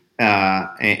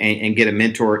 and get a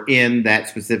mentor in that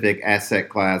specific asset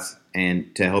class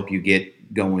and to help you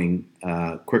get going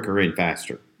quicker and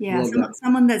faster. Yeah,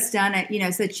 someone that's done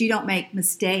it, so that you don't make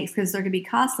mistakes, because there could be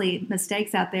costly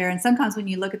mistakes out there. And sometimes when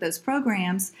you look at those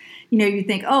programs, you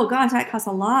think, oh gosh, that costs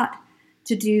a lot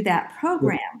to do that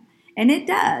program. And it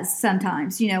does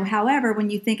sometimes, however, when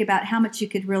you think about how much you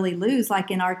could really lose, like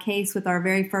in our case with our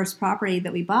very first property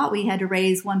that we bought, we had to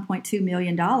raise $1.2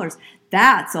 million.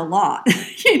 That's a lot,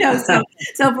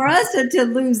 so for us to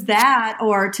lose that,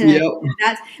 or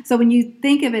so when you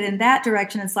think of it in that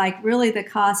direction, it's like really the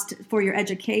cost for your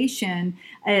education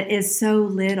is so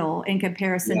little in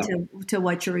comparison to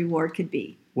what your reward could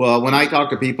be. Well, when I talk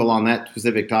to people on that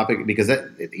specific topic, because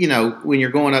when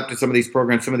you're going up to some of these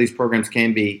programs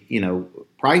can be,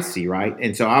 pricey, right?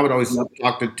 And so I would always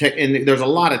talk to and there's a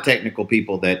lot of technical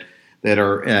people that that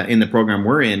are in the program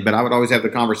we're in. But I would always have the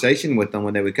conversation with them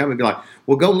when they would come and be like,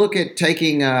 well, go look at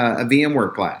taking a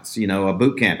VMware class, a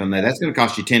boot camp, and that's going to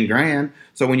cost you $10,000.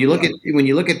 So when you look at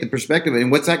the perspective, and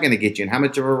what's that going to get you, and how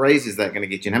much of a raise is that going to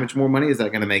get you, and how much more money is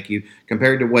that going to make you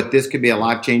compared to what this could be a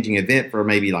life-changing event for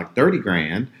maybe like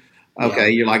 $30,000. Okay,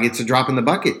 you're like, it's a drop in the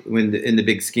bucket in the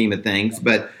big scheme of things,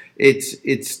 but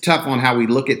it's tough on how we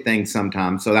look at things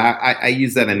sometimes. So I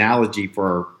use that analogy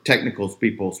for technical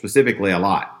people specifically a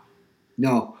lot.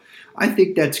 No, I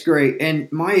think that's great. And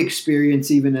my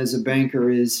experience, even as a banker,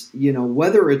 is,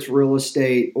 whether it's real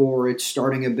estate or it's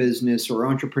starting a business or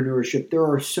entrepreneurship, there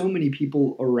are so many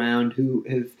people around who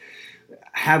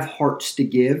have hearts to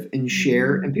give and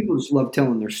share, and people just love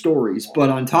telling their stories. But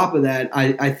on top of that,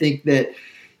 I think that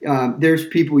there's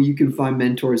people you can find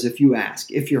mentors if you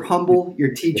ask. If you're humble,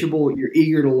 you're teachable, you're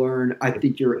eager to learn, I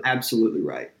think you're absolutely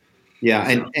right. Yeah,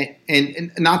 So,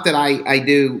 and not that I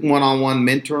do one-on-one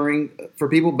mentoring for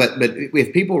people, but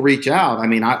if people reach out, I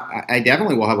mean, I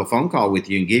definitely will have a phone call with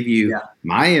you and give you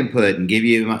my input and give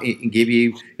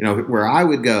you where I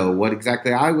would go, what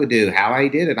exactly I would do, how I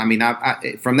did it. I mean,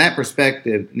 I from that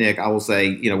perspective, Nick, I will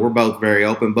say, we're both very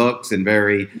open books and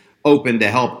very open to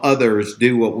help others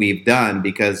do what we've done,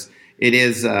 because it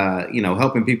is,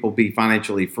 helping people be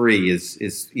financially free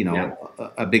is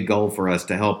a big goal for us,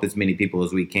 to help as many people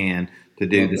as we can to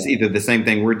do this, either the same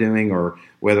thing we're doing or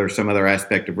whether some other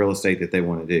aspect of real estate that they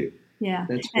want to do. Yeah,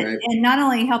 that's great. And not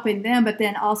only helping them, but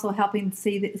then also helping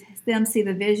them see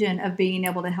the vision of being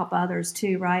able to help others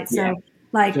too, right? So,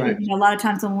 a lot of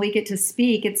times when we get to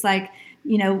speak, it's like,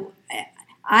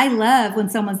 I love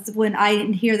when I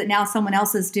hear that now someone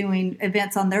else is doing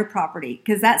events on their property,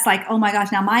 because that's like, oh my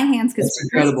gosh, now my hands could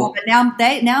spread this far, but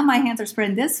now my hands are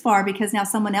spreading this far because now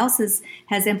someone else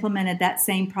has implemented that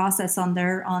same process on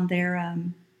their.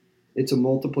 It's a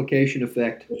multiplication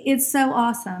effect. It's so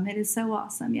awesome. It is so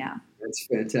awesome. Yeah. That's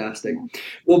fantastic.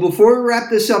 Well, before we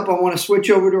wrap this up, I want to switch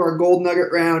over to our gold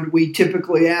nugget round. We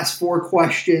typically ask 4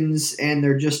 questions, and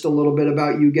they're just a little bit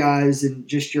about you guys and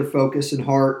just your focus and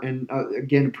heart. And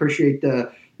again, appreciate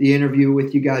the interview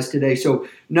with you guys today. So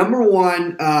number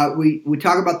 1, we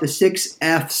talk about the 6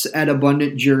 F's at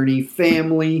Abundant Journey: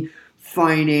 family,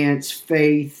 finance,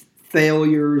 faith,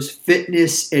 failures,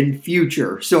 fitness, and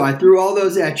future. So I threw all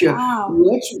those at you. Wow.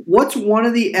 What's one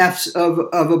of the F's of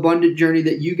Abundant Journey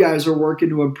that you guys are working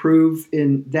to improve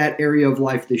in that area of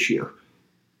life this year?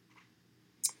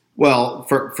 Well,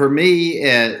 for me,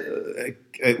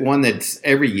 one that's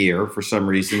every year for some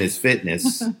reason is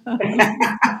fitness.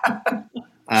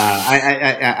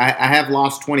 I have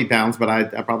lost 20 pounds, but I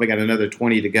probably got another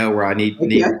 20 to go where I need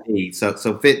to eat.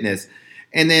 So fitness.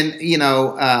 And then,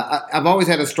 I've always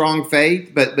had a strong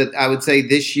faith, but I would say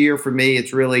this year for me,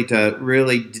 it's really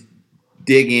to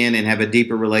dig in and have a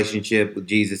deeper relationship with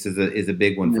Jesus is a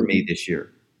big one for me this year.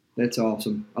 That's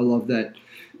awesome. I love that.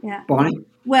 Yeah. Bonnie?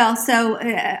 Well, so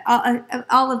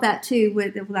all of that too,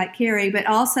 with like Kerry, but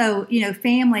also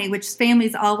family, which family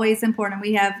is always important.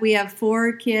 We have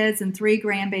 4 kids and 3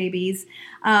 grandbabies,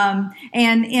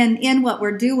 and in what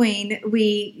we're doing,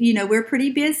 we're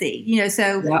pretty busy,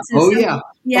 So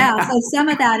some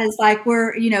of that is like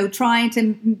we're trying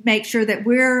to make sure that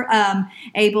we're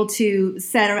able to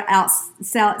set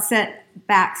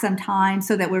back some time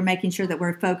so that we're making sure that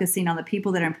we're focusing on the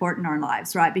people that are important in our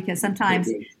lives, right? Because sometimes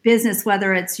business,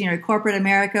 whether it's corporate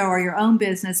America or your own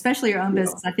business, especially your own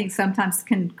business, I think sometimes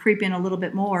can creep in a little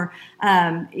bit more,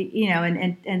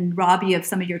 and rob you of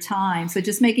some of your time. So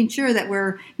just making sure that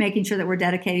we're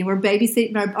dedicating. We're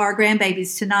babysitting our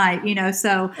grandbabies tonight,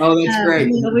 So that's great.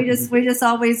 We just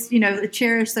always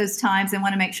cherish those times and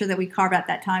want to make sure that we carve out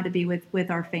that time to be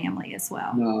with our family as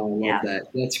well. No, I love that.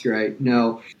 That's great.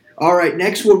 No. All right,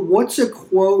 next one. What's a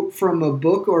quote from a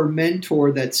book or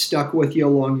mentor that stuck with you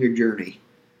along your journey?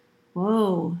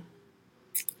 Whoa.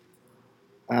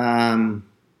 I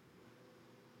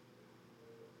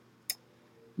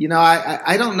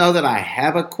don't know that I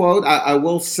have a quote. I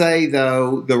will say,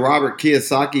 though, the Robert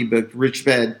Kiyosaki book, Rich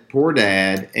Dad, Poor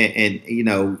Dad,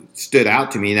 and stood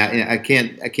out to me. And I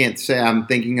can't say I'm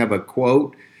thinking of a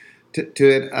quote to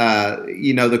it.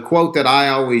 The quote that I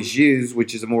always use,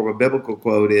 which is more of a biblical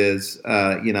quote, is,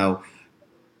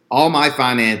 all my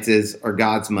finances are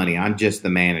God's money. I'm just the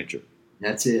manager.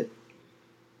 That's it.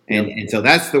 And so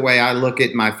that's the way I look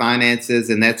at my finances,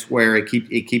 and that's where it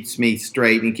keeps me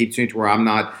straight and keeps me to where I'm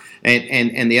not.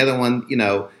 And the other one,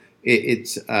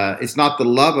 it's not the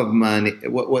love of money.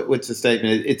 What's the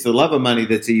statement? It's the love of money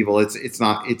that's evil. It's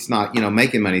not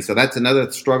making money. So that's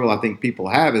another struggle I think people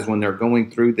have, is when they're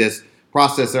going through this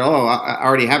process there. Oh, I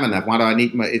already have enough. Why do I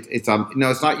need? It's no,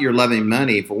 it's not your loving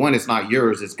money. For one, it's not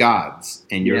yours. It's God's,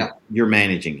 and you're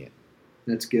managing it.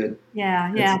 That's good.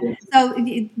 Yeah, That's yeah. good. So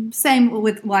same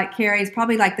with like Kerry, it's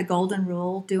probably like the golden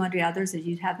rule: do unto others as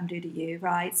you'd have them do to you,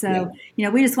 right? So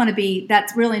we just want to be.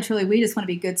 That's really and truly, we just want to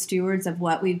be good stewards of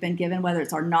what we've been given, whether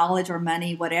it's our knowledge or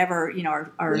money, whatever,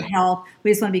 our health.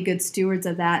 We just want to be good stewards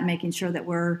of that, and making sure that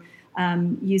we're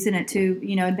using it to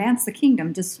advance the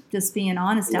kingdom. Just being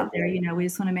honest out there. We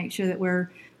just want to make sure that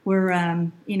we're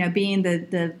being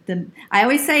the I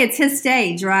always say it's his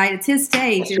stage, right? It's his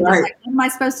stage. That's and right. just like, what am I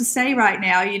supposed to say right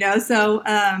now? So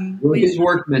His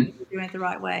workman. doing it the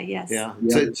right way. Yes. Yeah.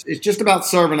 So it's just about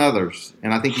serving others,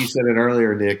 and I think you said it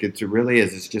earlier, Nick. It really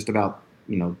is. It's just about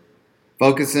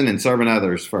focusing and serving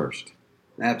others first.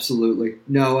 Absolutely.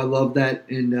 No, I love that,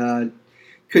 and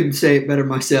couldn't say it better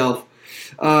myself.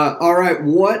 All right,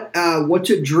 what's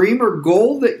a dream or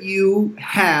goal that you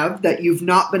have that you've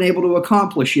not been able to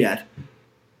accomplish yet?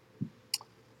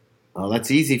 Well,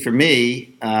 that's easy for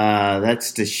me.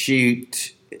 That's to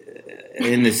shoot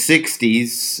in the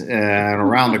 60s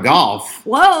around the golf.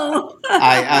 Whoa!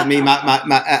 I mean,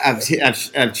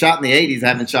 I've shot in the 80s. I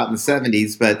haven't shot in the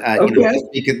 70s, but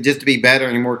just to be better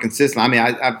and more consistent. I mean,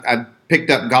 I picked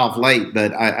up golf late,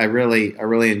 but I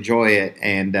really enjoy it,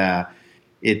 and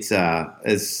it's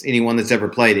as anyone that's ever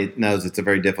played it knows, it's a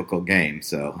very difficult game.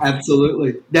 So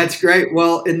absolutely, that's great.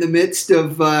 Well, in the midst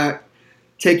of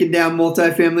taking down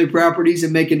multifamily properties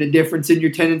and making a difference in your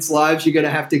tenants' lives, you're going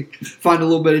to have to find a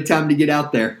little bit of time to get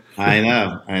out there. I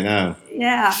know.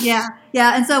 Yeah.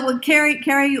 And so when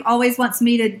Kerry always wants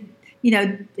me to,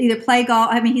 either play golf.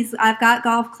 I mean, I've got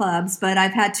golf clubs, but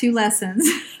I've had 2 lessons.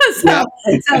 so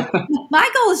my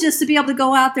goal is just to be able to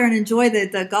go out there and enjoy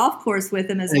the golf course with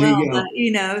him as well. But,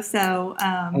 so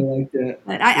I like that.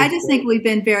 But I just think we've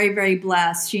been very, very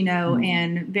blessed,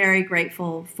 and very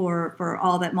grateful for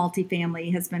all that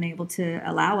multifamily has been able to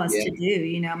allow us to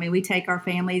do. I mean, we take our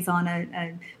families on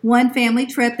a one family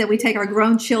trip that we take our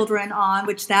grown children on,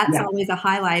 which that's always a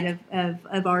highlight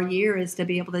of our year, is to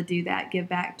be able to do that, give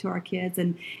back to our kids,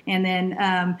 and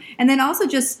then also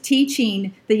just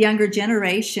teaching the younger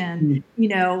generation,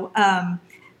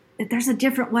 there's a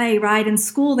different way, right? In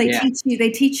school, they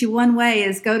teach you one way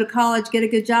is go to college, get a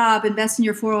good job, invest in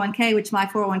your 401k, which my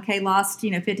 401k lost,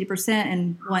 50%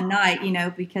 in one night,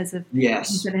 because of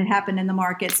things that had happened in the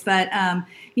markets. But,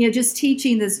 just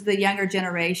teaching the younger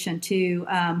generation too.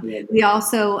 We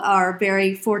also are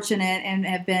very fortunate and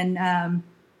have been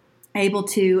able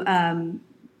to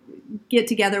get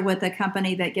together with a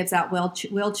company that gives out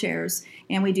wheelchairs,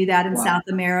 and we do that in South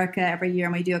America every year,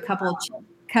 and we do a couple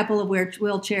of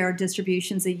wheelchair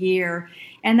distributions a year,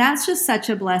 and that's just such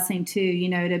a blessing too,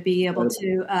 to be able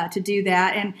to do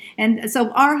that, and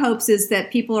so our hopes is that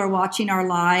people are watching our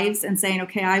lives and saying,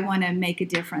 okay, I want to make a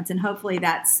difference, and hopefully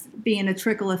that's being a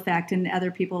trickle effect, and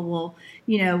other people will,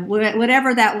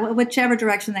 whichever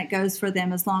direction that goes for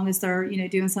them, as long as they're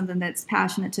doing something that's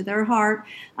passionate to their heart,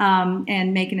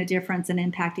 and making a difference and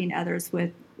impacting others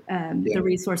with the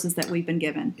resources that we've been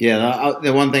given. Yeah,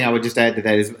 the one thing I would just add to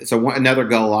that is, another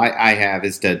goal I have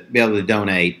is to be able to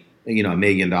donate, $1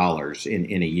 million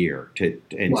in a year so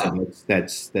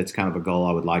that's kind of a goal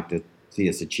I would like to see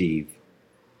us achieve.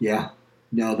 Yeah.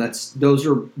 No, those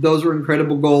are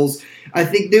incredible goals. I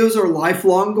think those are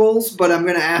lifelong goals, but I'm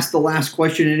going to ask the last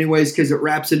question anyways, because it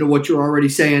wraps into what you're already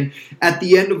saying. At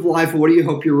the end of life, what do you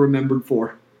hope you're remembered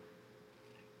for?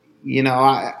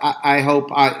 I hope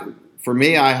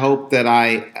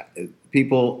that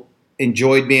people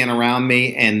enjoyed being around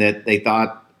me, and that they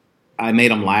thought I made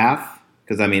them laugh.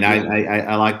 Because I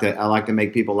like to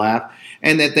make people laugh,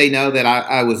 and that they know that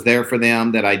I was there for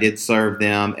them, that I did serve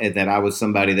them, and that I was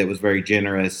somebody that was very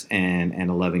generous and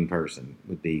a loving person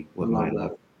would be what my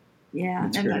love.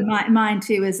 Yeah, and mine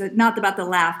too is not about the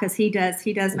laugh, because he does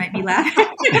make me laugh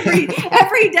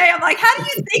every day. I'm like, how do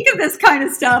you think of this kind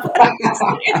of stuff?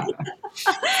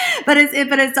 but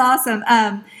it's awesome.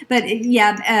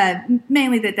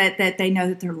 Mainly that they know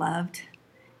that they're loved.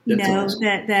 Awesome.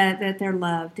 that they're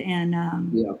loved, and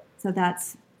so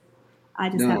that's. I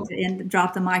just have to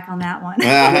drop the mic on that one.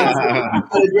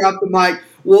 Drop the mic.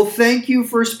 Well, thank you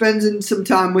for spending some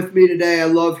time with me today. I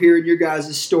love hearing your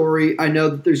guys' story. I know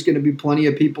that there's going to be plenty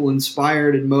of people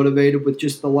inspired and motivated with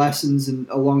just the lessons and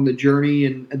along the journey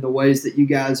and the ways that you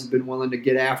guys have been willing to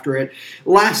get after it.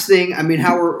 Last thing,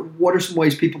 what are some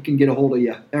ways people can get a hold of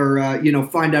you or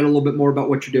find out a little bit more about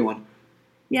what you're doing?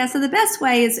 Yeah, so the best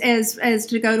way is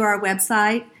to go to our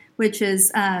website, which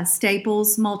is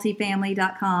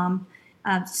staplesmultifamily.com.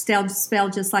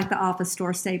 spelled just like the office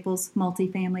store, Staples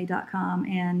multifamily.com,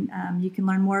 and you can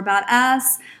learn more about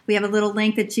us. We have a little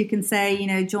link that you can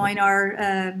say, join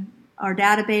our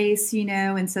database,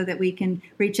 and so that we can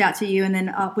reach out to you. And then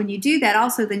when you do that,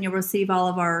 also then you'll receive all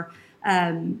of our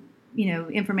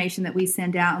information that we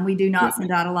send out, and we do not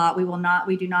send out a lot.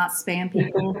 We do not spam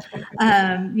people,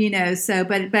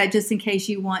 but just in case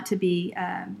you want to be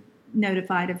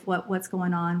notified of what's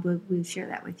going on, we'll share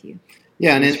that with you.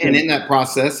 Yeah, and in that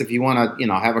process, if you want to,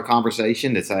 have a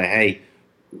conversation to say, hey,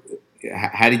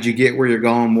 how did you get where you're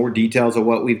going? More details of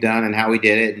what we've done and how we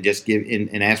did it, and just give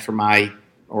and ask for my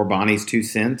or Bonnie's 2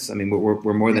 cents. I mean,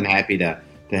 we're more than happy to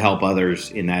help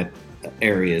others in that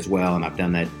area as well, and I've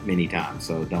done that many times.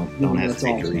 So don't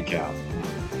hesitate to reach out.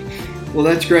 Well,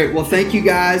 that's great. Well, thank you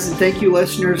guys, and thank you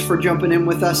listeners for jumping in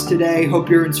with us today. Hope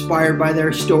you're inspired by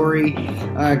their story.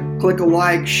 Click a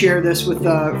like, share this with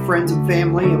friends and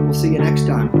family, and we'll see you next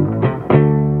time.